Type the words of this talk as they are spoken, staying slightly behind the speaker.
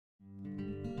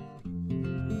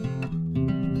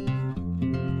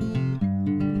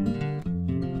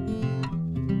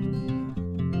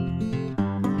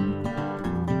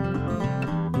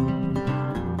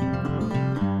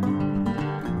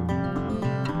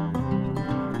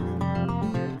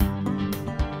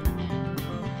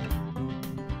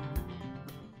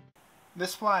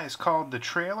This fly is called the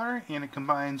Trailer, and it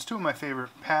combines two of my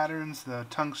favorite patterns, the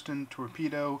Tungsten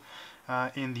Torpedo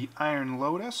and the Iron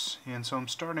Lotus. And so I'm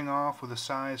starting off with a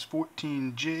size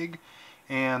 14 jig,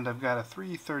 and I've got a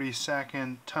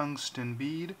 3/32 tungsten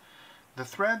bead. The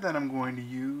thread that I'm going to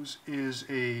use is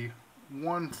a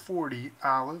 140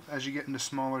 olive. As you get into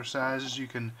smaller sizes, you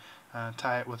can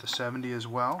tie it with a 70 as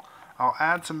well. I'll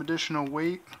add some additional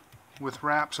weight with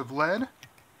wraps of lead.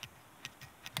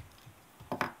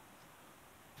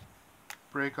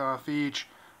 Break off each.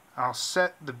 I'll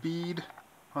set the bead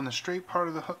on the straight part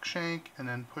of the hook shank and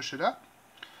then push it up.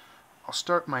 I'll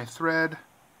start my thread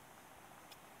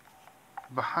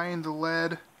behind the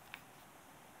lead,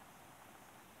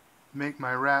 make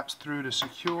my wraps through to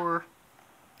secure,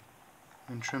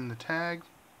 and trim the tag.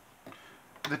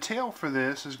 The tail for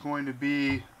this is going to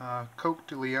be coque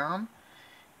de liane,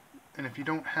 and if you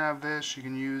don't have this, you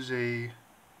can use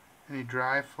any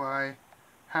dry fly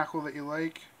hackle that you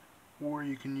like, or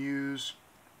you can use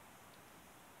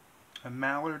a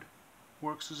mallard.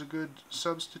 Works as a good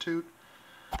substitute.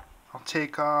 I'll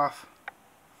take off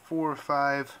 4 or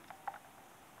 5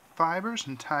 fibers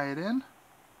and tie it in.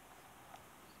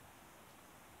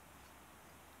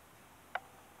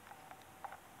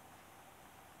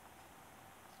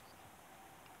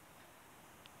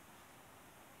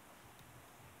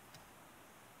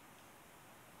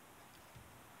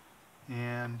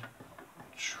 And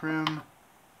trim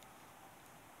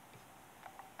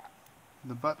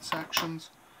the butt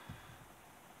sections.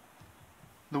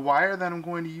 The wire that I'm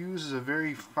going to use is a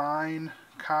very fine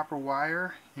copper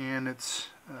wire, and it's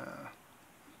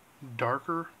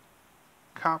darker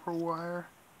copper wire.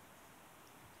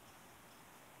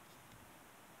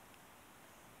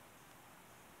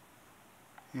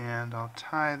 And I'll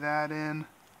tie that in.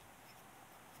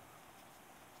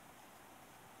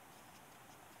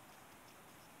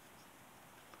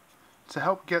 To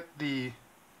help get the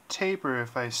taper,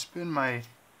 if I spin my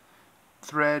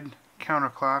thread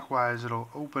counterclockwise, it'll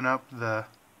open up the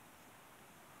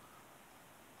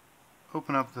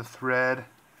thread,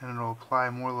 and it'll apply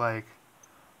more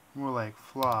like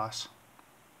floss,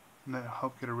 and that'll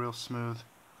help get a real smooth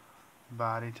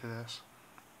body to this.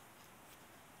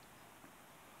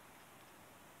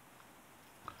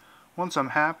 Once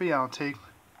I'm happy, I'll take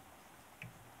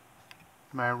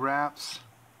my wraps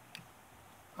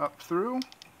up through,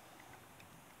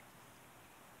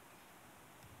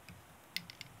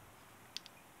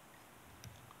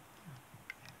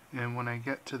 and when I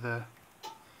get to the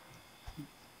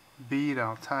bead,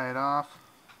 I'll tie it off,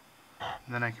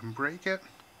 and then I can break it.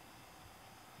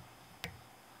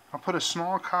 I'll put a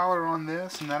small collar on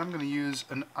this, and then I'm going to use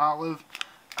an olive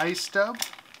ice stub.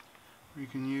 You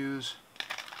can use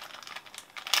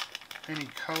any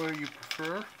color you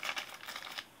prefer.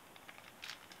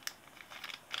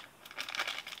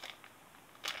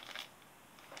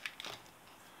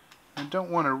 I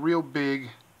don't want a real big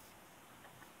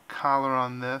collar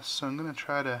on this, so I'm going to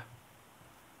try to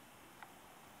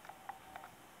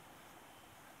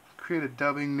create a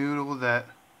dubbing noodle that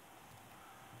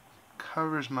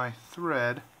covers my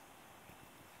thread.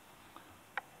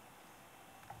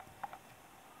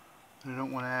 I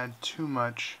don't want to add too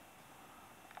much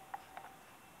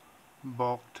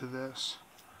bulk to this.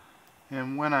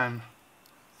 And when I'm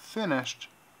finished,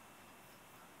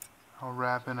 I'll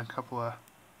wrap in a couple of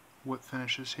whip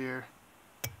finishes here.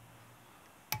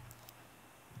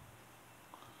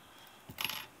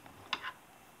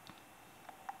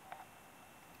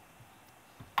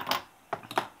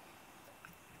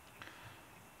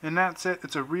 And that's it.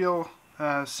 It's a real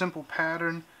simple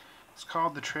pattern. It's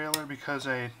called the Trailer because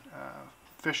I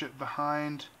fish it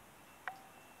behind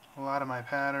a lot of my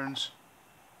patterns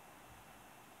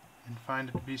and find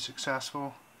it to be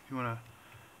successful. If you want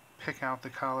to pick out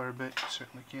the collar a bit, you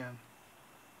certainly can.